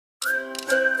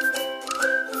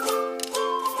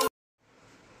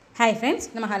Hi friends,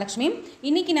 நம்ம Mahalakshmi.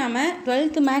 இன்னைக்கு நாம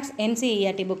 12th Max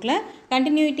NCERT bookல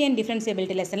Continuity and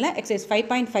Differentiability lessonல exercise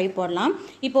 5.5 போடலாம்.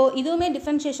 இப்போ இதுவுமே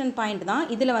differentiation point தான்.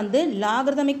 இதுல வந்து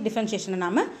logarithmic differentiation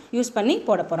நாம யூஸ் பண்ணி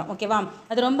போட போறோம். ஓகேவா?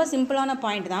 அது ரொம்ப சிம்பிளான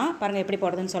பாயிண்ட் தான். பாருங்க எப்படி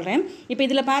போடுறதுன்னு சொல்றேன். இப்போ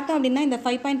இதுல பார்த்தோம் அப்படின்னா இந்த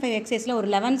 5.5 exerciseல ஒரு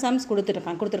 11 sums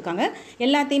கொடுத்திருக்காங்க.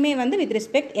 எல்லாத்தையுமே வந்து with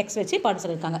respect x வச்சு போட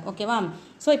சொல்லிருக்காங்க. ஓகேவா?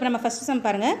 சோ இப்போ நம்ம first sum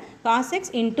பாருங்க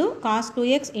cosx into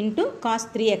cos2x into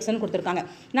cos3x ன்னு கொடுத்திருக்காங்க.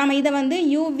 நாம இத வந்து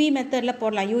uv மெத்தட்ல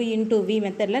போடலாம். u into v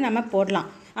மெத்தட்ல நம்ம போடலாம்.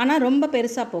 ஆனா ரொம்ப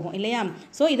பெருசா போகும் இல்லையா?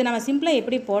 சோ இத நம்ம சிம்பிளா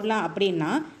எப்படி போடலாம் அப்படினா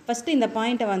ஃபர்ஸ்ட் இந்த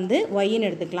பாயிண்ட வந்து y ன்னு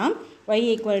எடுத்துக்கலாம். y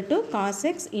 =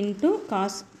 cosx into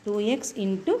cos2x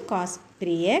into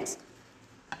cos3x.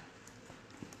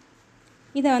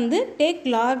 இத வந்து take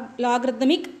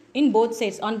logarithmic in both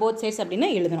sides on both sides அப்படினா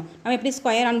எழுதணும். நம்ம எப்படி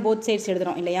ஸ்கொயர் on both sides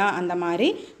எழுதுறோம் இல்லையா? அந்த மாதிரி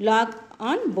log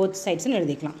on both sides ன்னு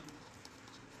எழுதிக்கலாம்.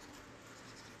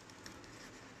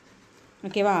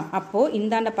 ஓகேவா? அப்போ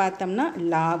இந்தாண்ட பார்த்தோம்னா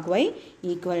log y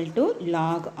 =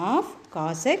 log of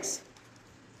cosx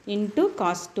into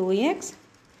cos2x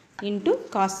into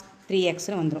cos3x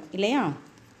ன்னு வந்துரும் இல்லையா?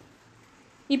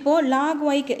 இப்போ log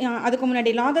y அதுக்கு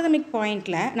முன்னாடி logarithmic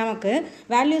பாயிண்ட்ல நமக்கு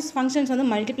values functions வந்து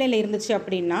மல்டிப்ளைல இருந்துச்சு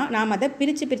அப்படினா நாம அதை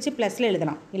பிரிச்சு பிளஸ்ல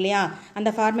எழுதலாம் இல்லையா?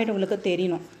 அந்த ஃபார்மேட் உங்களுக்கு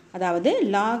தெரியணும். அதாவது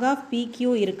log of pq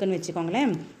இருக்குன்னு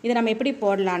வெச்சுக்கோங்களேன். இத நம்ம எப்படி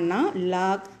போடலாம்னா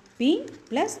log p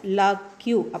plus log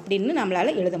q அப்படினு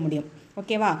நம்மளால எழுத முடியும்.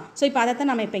 ஓகேவா? சோ இப்போ அத தான்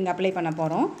நாம இப்போ இங்க அப்ளை பண்ண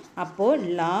போறோம். அப்போ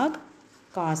log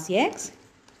cos x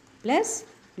plus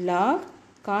log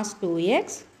cos2x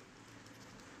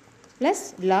plus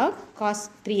log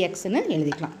cos3x ன்னு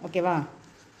எழுதிக்கலாம். ஓகேவா?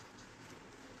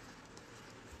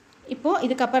 இப்போ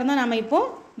இதுக்கு அப்புறம் தான் நாம இப்போ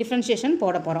டிஃபரன்ஷியேஷன்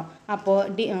போட போறோம். அப்போ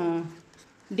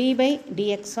d by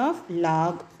dx of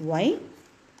log y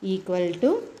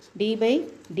 = d by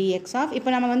dx of இப்போ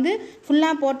நம்ம வந்து ஃபுல்லா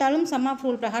போட்டாலும் sum of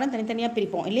rule பிரகாரம் தனித்தனியா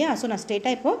பிரிப்போம் இல்லையா? சோ நான் ஸ்ட்ரைட்டா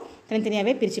இப்போ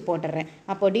தனித்தனியாவே பிரிச்சு போட்டுறேன்.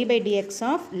 அப்போ d by dx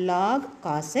of log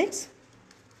cos x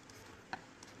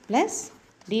plus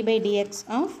d by dx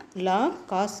of log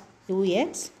cos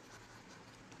 2x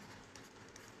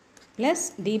plus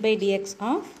d by dx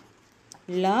of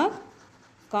log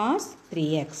cos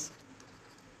 3x.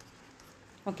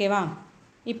 ஓகேவா?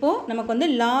 இப்போ நமக்கு வந்து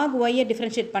log y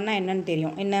டிஃபரன்ஷியேட் பண்ணா என்னன்னு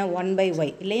தெரியும். என்ன 1 by y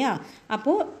இல்லையா?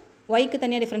 அப்போ y க்கு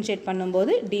தனியா டிஃபரன்ஷியேட்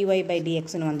பண்ணும்போது dy by dx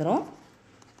ன்னு வந்துரும்.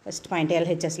 First point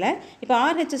LHSல. இப்போ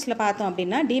RHSல பார்த்தோம்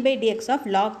அப்படினா d by dx of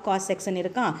log cos x ன்னு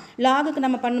இருக்கா? log க்கு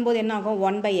நம்ம பண்ணும்போது என்ன ஆகும்?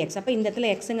 1 by x. அப்ப இந்த இடத்துல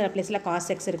xங்கற பிளேஸ்ல cos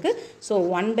x இருக்கு. So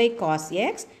 1 by cos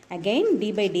x again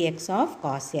d by dx of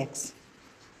cos x.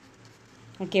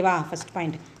 ஓகேவா? First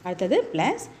point. அடுத்து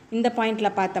பிளஸ் இந்த பாயிண்ட்ல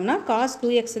பார்த்தோம்னா cos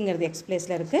 2xங்கிறது x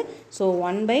பிளேஸ்ல இருக்கு. So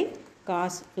 1 by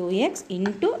cos 2x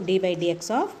into d by dx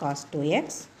of cos 2x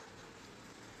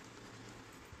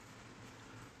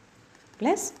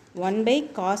plus 1 by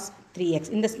cos 3x.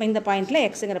 இந்த பாயிண்ட்ல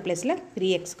xங்கற பிளேஸ்ல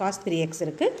 3x cos 3x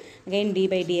இருக்கு. again d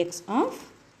by dx of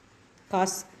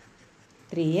cos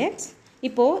 3x.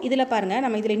 இப்போ இதுல பாருங்க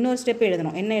நம்ம இதுல இன்னொரு ஸ்டெப்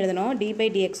எழுதணும். என்ன எழுதணும்? d by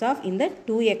dx of இந்த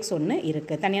 2x ஒன்னு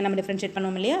இருக்கு. தனியா நம்ம டிஃபரன்ஷியேட்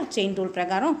பண்ணுவோம் இல்லையா? செயின் ரூல்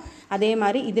பிரகாரம். அதே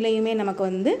மாதிரி இதுலயுமே நமக்கு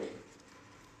வந்து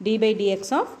d by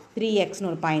dx of 3x ன்னு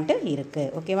ஒரு பாயிண்ட் இருக்கு.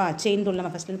 ஓகேவா? செயின் ரூல்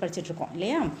நம்ம ஃபர்ஸ்ட்ல இருந்து படிச்சிட்டு இருக்கோம்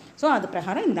இல்லையா? சோ அது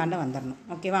பிரகாரம் இந்தாண்ட வந்துறணும்.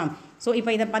 ஓகேவா? சோ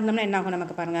இப்போ இத பார்த்தோம்னா என்ன ஆகும்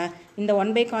நமக்கு பாருங்க. இந்த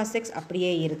 1 by cos x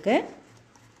அப்படியே இருக்கு.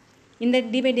 இந்த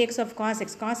d by dx of cos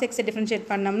x differentiate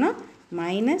பண்ணோம்னா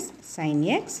minus sin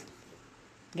x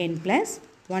again plus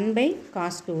 1 by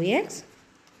cos 2x.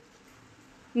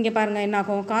 இங்க பாருங்க என்ன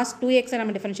ஆகும்? cos 2x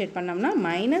நம்ம டிஃபரன்ஷியேட் பண்ணோம்னா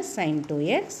minus sin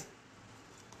 2x.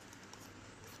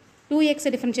 2x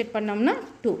differentiate பண்ணோம்னா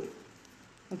 2.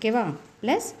 ஓகேவா?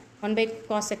 plus 1 by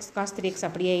cos x cos 3x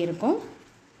அப்படியே இருக்கும்.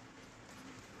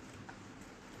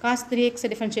 cos 3x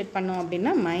டிஃபரன்ஷியேட் பண்ணோம்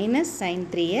அப்படினா minus sin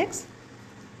 3x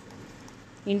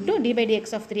into d by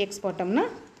dx of 3x போட்டோம்னா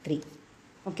 3.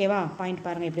 ஓகேவா? பாயிண்ட்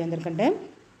பாருங்க எப்படி வந்திருக்குன்னு.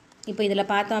 இப்போ இதில்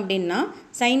பார்த்தோம் அப்படின்னா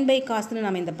sin by cos ன்னு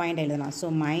நம்ம இந்த பாயிண்ட் எழுதலாம். So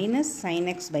minus sin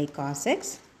x by cos x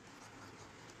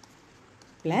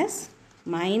plus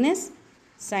minus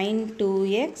sin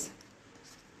 2x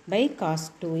by cos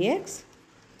 2x.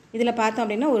 இதில் பார்த்தோம்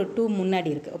அப்படின்னா ஒரு 2 முன்னாடி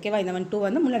இருக்குது. ஓகேவா? இந்த 2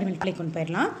 வந்து முன்னாடி மல்டிப்ளை கொண்டு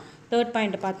போயிடலாம். தேர்ட்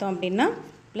பாயிண்ட் பார்த்தோம் அப்படின்னா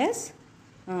ப்ளஸ்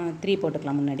 3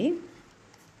 போட்டுக்கலாம் முன்னாடி.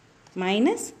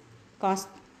 Minus cos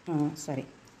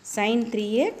sin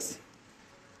 3x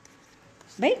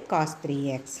by cos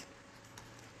 3x.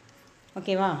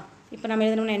 ஓகேவா? இப்போ நம்ம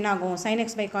எழுதணும்னா என்ன ஆகும்? sin x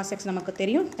by cos x நமக்கு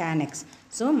தெரியும் tan x.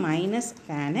 So minus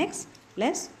tan x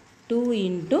plus 2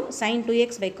 into sin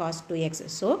 2x by cos 2x.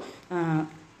 So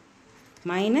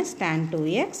minus tan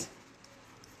 2x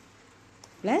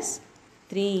plus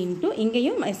 3 into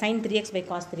இங்கேயும் sin 3x by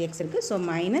cos 3x இருக்குது. So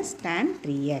minus tan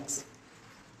 3x.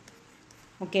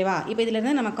 ஓகேவா? இப்போ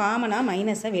இதிலேருந்து நம்ம காமனாக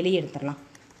மைனஸை வெளியே எடுத்துடலாம்,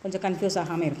 கொஞ்சம் கன்ஃபியூஸ்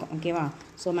ஆகாமல் இருக்கும். ஓகேவா?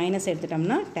 ஸோ மைனஸ்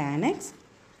எடுத்துட்டோம்னா tan x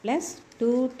plus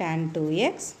 2 tan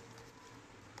 2x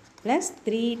plus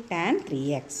 3 tan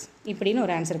 3x இப்படின்னு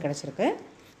ஒரு ஆன்சர் கிடச்சிருக்கு.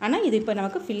 ஆனால் இது இப்போ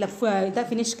நமக்கு இதாக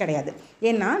ஃபினிஷ் கிடையாது.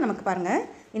 ஏன்னா நமக்கு பாருங்கள்,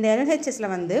 இந்த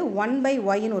எல்ஹெச்எஸில் வந்து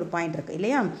 1/yன்னு ஒரு பாயிண்ட் இருக்குது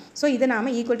இல்லையா? ஸோ இதை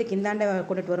நாம் ஈக்குவல்ட்டுக்கு இந்தாண்ட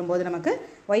கொண்டுட்டு வரும்போது நமக்கு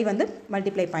y வந்து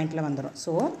மல்டிப்ளை பாயிண்டில் வந்துடும்.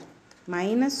 So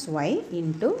minus Y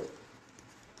into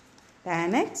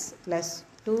tan x plus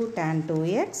 2 tan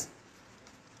 2x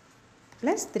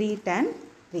plus 3 tan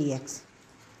 3x.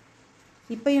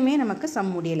 இப்போயுமே நமக்கு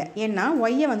சம் முடியலை. ஏன்னா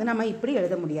ஒய்யை வந்து நம்ம இப்படி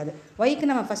எழுத முடியாது. ஒய்க்கு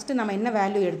நம்ம ஃபஸ்ட்டு நம்ம என்ன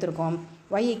வேல்யூ எடுத்திருக்கோம்?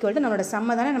 y ஈக்குவல் டு நம்மளோட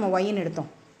சம்மை தானே நம்ம ஒய்ன்னு எடுத்தோம்.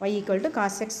 y ஈக்குவல் டு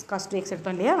cosx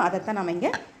எடுத்தோம் இல்லையா? அதைத்தான் நம்ம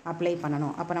இங்கே அப்ளை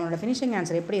பண்ணணும். அப்போ நம்மளோட ஃபினிஷிங்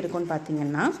ஆன்சர் எப்படி இருக்கும்னு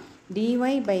பார்த்தீங்கன்னா dy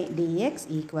by dx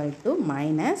equal to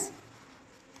minus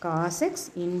cosx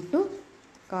into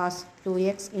cos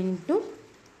 2x into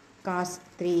cos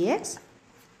 3x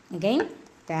again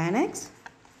tan x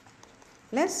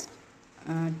plus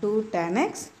 2 tan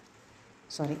x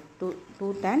sorry 2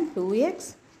 tan 2x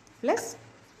plus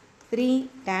 3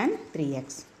 tan 3x.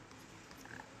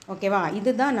 ஓகேவா?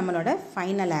 இதுதான் நம்மளோட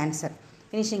ஃபைனல் ஆன்சர்.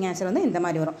 ஃபினிஷிங் ஆன்சர் வந்து இந்த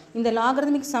மாதிரி வரும். இந்த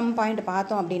லாகரிதமிக் சம் பாயிண்ட்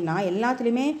பார்த்தோம் அப்படின்னா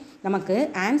எல்லாத்துலேயுமே நமக்கு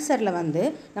ஆன்சரில் வந்து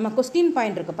நம்ம கொஸ்டின்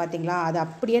பாயிண்ட் இருக்குது பார்த்தீங்களா, அது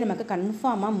அப்படியே நமக்கு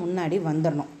கன்ஃபார்மாக முன்னாடி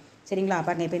வந்துடணும். சரிங்களா?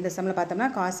 பாருங்கள், இப்போ இந்த சம்மில் பார்த்தோம்னா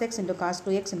cosx into cos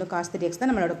 2x into cos 3x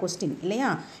தான் நம்மளோட கொஸ்டின் இல்லையா?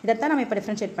 இதைத்தான் நம்ம இப்போ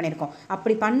டிஃப்ரென்ஷியேட் பண்ணியிருக்கோம்.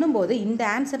 அப்படி பண்ணும்போது இந்த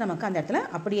ஆன்சர் நமக்கு அந்த இடத்துல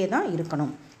அப்படியே தான்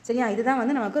இருக்கணும். சரியா? இதுதான்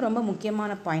வந்து நமக்கு ரொம்ப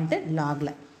முக்கியமான பாயிண்ட்டு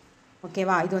லாகில்.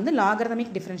 ஓகேவா? இது வந்து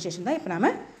லாகரிதமிக் டிஃப்ரென்ஷியேஷன் தான் இப்போ நம்ம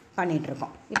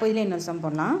பண்ணிகிட்ருக்கோம். இப்போ இதில் இன்னொரு சம்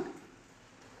போடலாம்.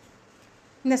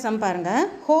 இந்த சம் பாருங்கள்,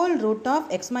 whole root of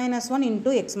x minus 1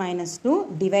 into x minus 2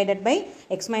 divided by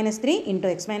x minus 3 into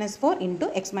x minus 4 into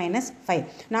x minus 5.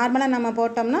 நார்மலாக நம்ம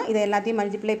போட்டோம்னா இதை எல்லாத்தையும்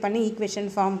மல்டிப்ளை பண்ணி ஈக்குவேஷன்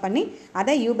ஃபார்ம் பண்ணி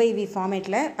அதை u by v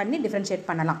ஃபார்மேட்டில் பண்ணி டிஃப்ரென்ஷியேட்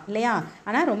பண்ணலாம் இல்லையா?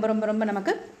 ஆனால் ரொம்ப ரொம்ப ரொம்ப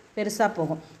நமக்கு பெருசாக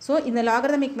போகும். ஸோ இந்த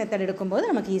லாகரிதமிக் மெத்தட் எடுக்கும்போது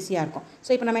நமக்கு ஈஸியாக இருக்கும்.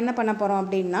 ஸோ இப்போ நம்ம என்ன பண்ண போகிறோம்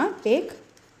அப்படின்னா take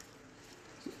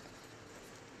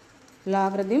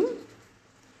logarithm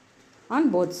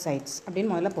on both sides அப்படின்னு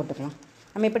முதல்ல போட்டுக்கலாம்.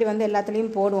 நம்ம எப்படி வந்து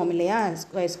எல்லாத்துலேயும் போடுவோம் இல்லையா?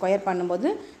 ஸ்கொயர் பண்ணும்போது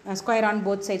ஸ்கொயர் ஆன்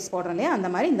போத் சைட்ஸ் போடுறோம் இல்லையா? அந்த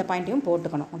மாதிரி இந்த பாயிண்ட்டையும்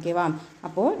போட்டுக்கணும். ஓகேவா?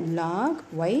 அப்போது லாக்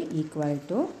ஒய் ஈக்குவல்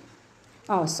டு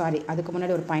அதுக்கு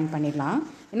முன்னாடி ஒரு பாயிண்ட் பண்ணிடலாம்.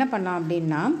 என்ன பண்ணலாம்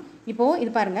அப்படின்னா இப்போது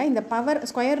இது பாருங்கள், இந்த பவர்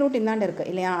ஸ்கொயர் ரூட் இந்தாண்டு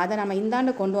இருக்குது இல்லையா? அதை நம்ம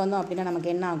இந்தாண்டு கொண்டு வந்தோம் அப்படின்னா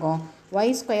நமக்கு என்ன ஆகும்?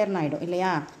 ஒய் ஸ்கொயர்னு ஆகிடும்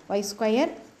இல்லையா? Y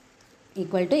square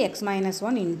equal to x minus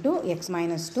 1 into x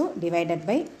minus 2 divided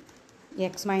by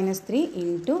x minus 3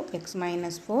 into x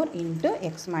minus 4 into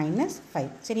x minus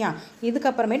 5. சரியா?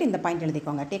 இதுக்கப்புறமேட்டு இந்த பாயிண்ட்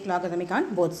எழுதிக்கோங்க, take logarithmic on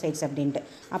both sides அப்படின்ட்டு.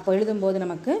 அப்போ எழுதும்போது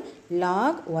நமக்கு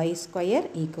log y square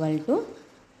equal to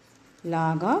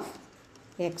log of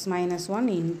x minus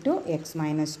 1 into x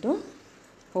minus 2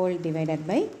 whole divided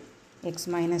by x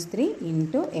minus 3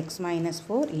 into x minus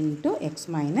 4 into x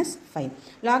minus 5.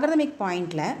 Logarithmic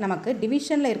பாயிண்டில் நமக்கு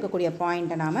டிவிஷனில் இருக்கக்கூடிய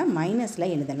பாயிண்ட்டை நாம்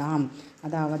மைனஸில் எழுதலாம்.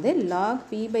 அதாவது log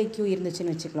p by q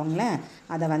இருந்துச்சுன்னு வச்சுக்கோங்களேன்,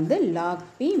 அதை வந்து log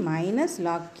p minus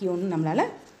log qன்னு நம்மளால்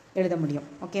எழுத முடியும்.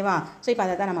 ஓகேவா? ஸோ இப்போ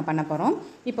அதை தான் நம்ம பண்ண போகிறோம்.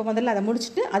 இப்போ முதல்ல அதை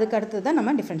முடிச்சுட்டு அதுக்கு அடுத்து தான்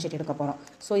நம்ம டிஃப்ரென்ஷியேட் எடுக்க போகிறோம்.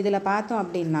 ஸோ இதில் பார்த்தோம்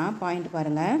அப்படின்னா பாயிண்ட்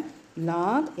பாருங்கள்,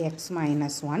 log x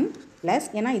minus 1 ப்ளஸ்,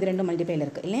 ஏன்னா இது ரெண்டும் மல்டிப்ளையில்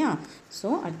இருக்குது இல்லையா? ஸோ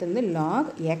அடுத்து வந்து log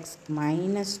x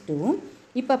minus 2.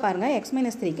 இப்போ பாருங்கள், x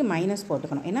minus 3க்கு மைனஸ்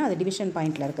போட்டுக்கணும், ஏன்னா அது டிவிஷன்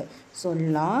பாயிண்டில் இருக்குது. So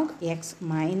log x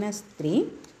minus 3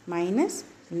 minus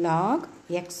log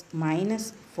x minus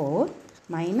 4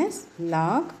 minus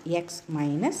log x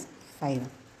minus 5.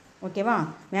 ஓகேவா?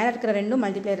 மேலே இருக்கிற ரெண்டும்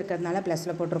மல்டிப்ளை இருக்கிறதுனால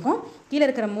ப்ளஸில் போட்டிருக்கோம். கீழே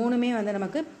இருக்கிற மூணுமே வந்து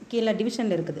நமக்கு கீழே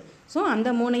டிவிஷனில் இருக்குது. ஸோ அந்த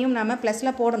மூணையும் நம்ம ப்ளஸில்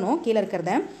போடணும். கீழே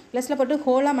இருக்கிறத ப்ளஸில் போட்டு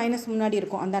ஹோலாக மைனஸ் முன்னாடி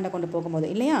இருக்கும் அந்தாண்ட கொண்டு போகும்போது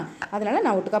இல்லையா? அதனால்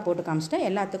நான் ஒட்டுக்காக போட்டு காமிச்சிட்டேன்.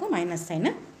 எல்லாத்துக்கும் மைனஸ்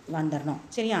சைனு வந்துடணும்.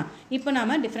 சரியா? இப்போ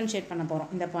நாம் டிஃப்ரென்ஷியேட் பண்ண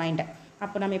போகிறோம் இந்த பாயிண்ட்டை.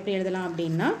 அப்போ நம்ம எப்படி எழுதலாம்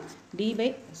அப்படின்னா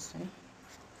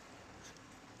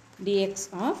dx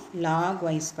of log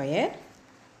y square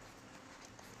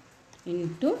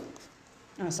into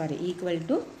equal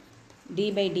to d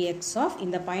by dx of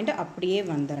இந்த பாயிண்ட்டை அப்படியே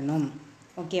வந்துடணும்.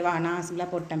 ஓகேவா? நான் சிம்பிளாக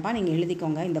போட்டேன்ப்பா, நீங்கள்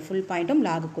எழுதிக்கோங்க. இந்த ஃபுல் பாயிண்ட்டும்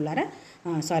லாகுக்குள்ளார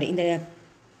இந்த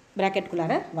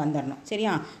ப்ராக்கெட்டுக்குள்ளார வந்துடணும்.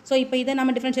 சரியா? ஸோ இப்போ இதை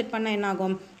நம்ம டிஃப்ரென்ஷியேட் பண்ணால் என்ன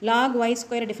ஆகும்? log y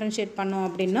ஸ்கொயரை டிஃப்ரென்ஷியேட் பண்ணோம்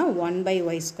அப்படின்னா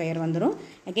 1/y ஸ்கொயர் வந்துடும்.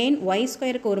 அகெயின் y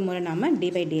ஸ்கொயருக்கு ஒரு முறை நம்ம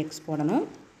d by dx போடணும்.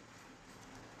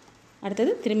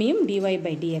 அடுத்தது திரும்பியும் dy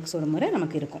by dx ஒரு முறை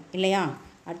நமக்கு இருக்கும் இல்லையா?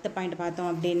 அடுத்த பாயிண்ட் பார்த்தோம்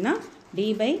அப்படின்னா d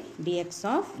by dx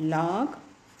of log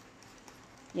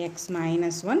x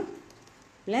minus 1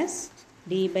 plus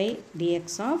d by dx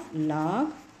of log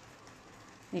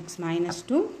x minus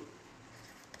 2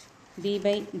 d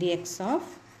by dx of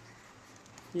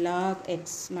log x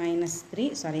minus 3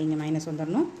 sorry இங்கே மைனஸ்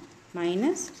வந்துடணும்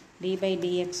minus d by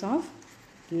dx of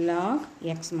log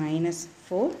x minus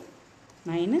 4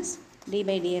 minus d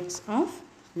by dx of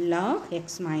log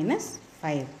x minus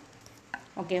 5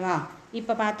 ஓகேவா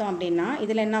இப்போ பார்த்தோம் அப்படின்னா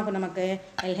இதில் என்ன ஆகும் நமக்கு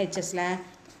LHSல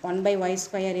 1 by y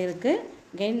square இருக்குது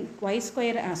again y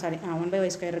square sorry 1 by y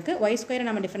square இருக்குது y square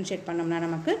நம்ம டிஃபரன்ஷியேட் பண்ணோம்னா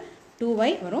நமக்கு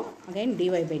 2y வரும் again dy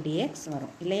by dx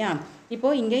வரும் இல்லையா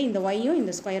இப்போ இங்கே இந்த yயும்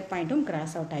இந்த ஸ்கொயர் பாயிண்ட்டும்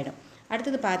கிராஸ் அவுட் ஆகிடும்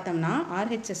அடுத்தது பார்த்தோம்னா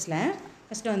RHSல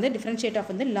ஃபஸ்ட்டு வந்து டிஃபரன்ஷியேட்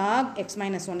ஆஃப் வந்து log x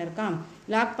minus 1 இருக்கா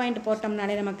log பாயிண்ட்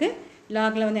போட்டோம்னாலே நமக்கு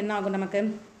logல வந்து என்ன ஆகும் நமக்கு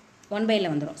 1 by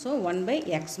வந்துடும் ஸோ 1 by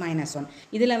x minus 1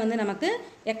 இதில் வந்து நமக்கு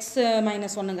x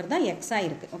minus 1ங்கிறது தான் x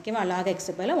இருக்குது ஓகேவா log x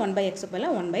பதில் 1 by x பதில்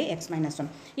 1 by x minus 1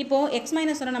 இப்போது x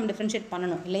minus 1 நம்ம டிஃபரன்ஷியேட்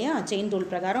பண்ணணும் இல்லையா செயின் ரூல்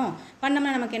பிரகாரம்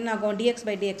பண்ணோம்னா நமக்கு என்ன ஆகும் dx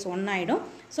by dx 1 ஆகிடும்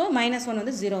ஸோ minus 1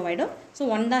 வந்து 0 ஆகிடும் ஸோ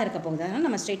 1 தான் இருக்க போகுது அதனால்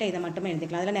நம்ம ஸ்ட்ரெயிட்டாக இதை மட்டுமே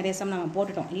எழுதிக்கலாம் அதில் நிறைய சம் நம்ம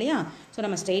போட்டுட்டோம் இல்லையா ஸோ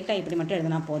நம்ம ஸ்ட்ரெயிட்டாக இப்படி மட்டும்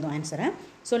எழுதினா போதும் ஆன்சரை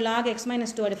so log x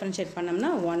minus 2 differentiate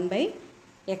பண்ணோம்னா 1 by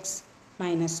x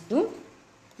minus 2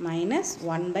 minus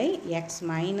 1 by x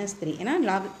minus 3 ஏன்னா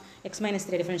log x minus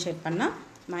 3 differentiate பண்ணால்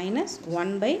minus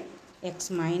 1 by x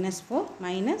minus 4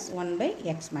 minus 1 by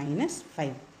x minus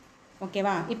 5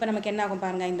 ஓகேவா இப்போ நமக்கு என்ன ஆகும்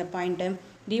பாருங்கள் இந்த பாயிண்ட்டு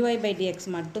dy by dx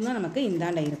மட்டும்தான் நமக்கு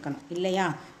இந்தாண்ட இருக்கணும் இல்லையா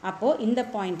அப்போது இந்த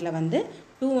பாயிண்டில் வந்து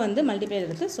 2 வந்து மல்டிப்ளேயர்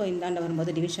இருக்குது ஸோ இந்தாண்ட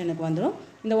வரும்போது டிவிஷனுக்கு வந்துடும்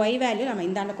இந்த y வேல்யூ நம்ம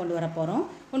இந்தாண்ட கொண்டு வர போகிறோம்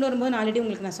கொண்டு வரும்போது நான் ஆல்ரெடி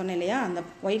உங்களுக்கு நான் சொன்னேன் இல்லையா அந்த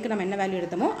yக்கு நம்ம என்ன வேல்யூ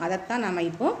எடுத்தோமோ அதைத்தான் நம்ம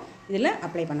இப்போது இதில்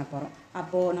அப்ளை பண்ண போகிறோம்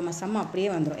அப்போது நம்ம சம் அப்படியே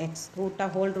வந்துடும் x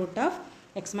whole root of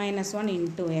x minus 1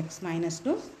 into x minus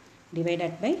 2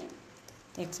 divided by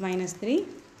x minus 3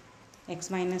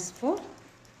 x minus 4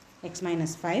 x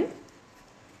minus 5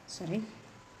 sorry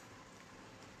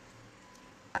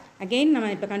again நம்ம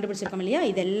இப்போ கண்டுபிடிச்சிருக்கோம் இல்லையா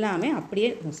இது எல்லாமே அப்படியே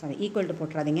சாரி ஈக்குவல் டு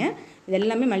போட்டுறாதீங்க இது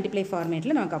எல்லாமே மல்டிப்ளை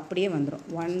ஃபார்மேட்டில் நமக்கு அப்படியே வந்துடும்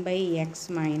 1 by x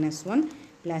minus 1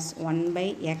 plus 1 by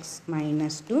x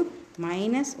minus 2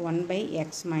 minus 1 by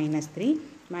x minus 3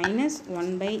 minus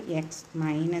 1 by x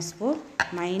minus 4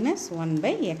 minus 1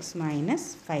 by x minus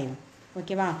 5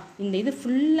 ஓகேவா இந்த இது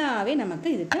ஃபுல்லாகவே நமக்கு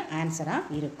இதுக்கு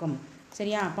ஆன்சராக இருக்கும்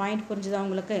சரியா பாயிண்ட் புரிஞ்சுதா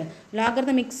உங்களுக்கு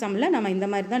லாகரிதமிக் சம்மில் நம்ம இந்த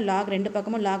மாதிரி தான் லாக் ரெண்டு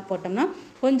பக்கமும் லாக் போட்டோம்னா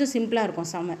கொஞ்சம் சிம்பிளாக இருக்கும்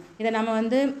சம் இதை நம்ம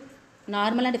வந்து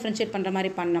நார்மலாக டிஃப்ரென்ஷியேட் பண்ணுற மாதிரி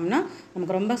பண்ணோம்னா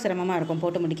நமக்கு ரொம்ப சிரமமாக இருக்கும்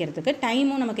போட்டு முடிக்கிறதுக்கு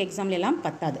டைமும் நமக்கு எக்ஸாம்ல எல்லாம்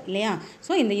பத்தாது இல்லையா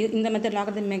ஸோ இந்த மெத்தட்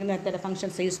லாகரிதமிக் மெத்தட்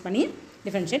ஃபங்க்ஷன்ஸை யூஸ் பண்ணி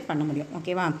டிஃப்ரென்ஷியேட் பண்ண முடியும்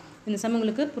ஓகேவா இந்த சம்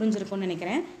உங்களுக்கு புரிஞ்சிருக்கும்னு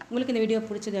நினைக்கிறேன் உங்களுக்கு இந்த வீடியோ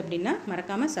பிடிச்சது அப்படின்னா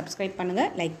மறக்காமல் சப்ஸ்கிரைப்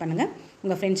பண்ணுங்கள் லைக் பண்ணுங்கள்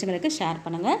உங்கள் ஃப்ரெண்ட்ஸுங்களுக்கு ஷேர்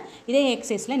பண்ணுங்கள் இதே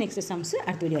எக்ஸசைஸில் நெக்ஸ்ட் சம்ஸ்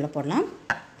அடுத்த வீடியோவில் போடலாம்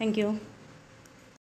தேங்க்யூ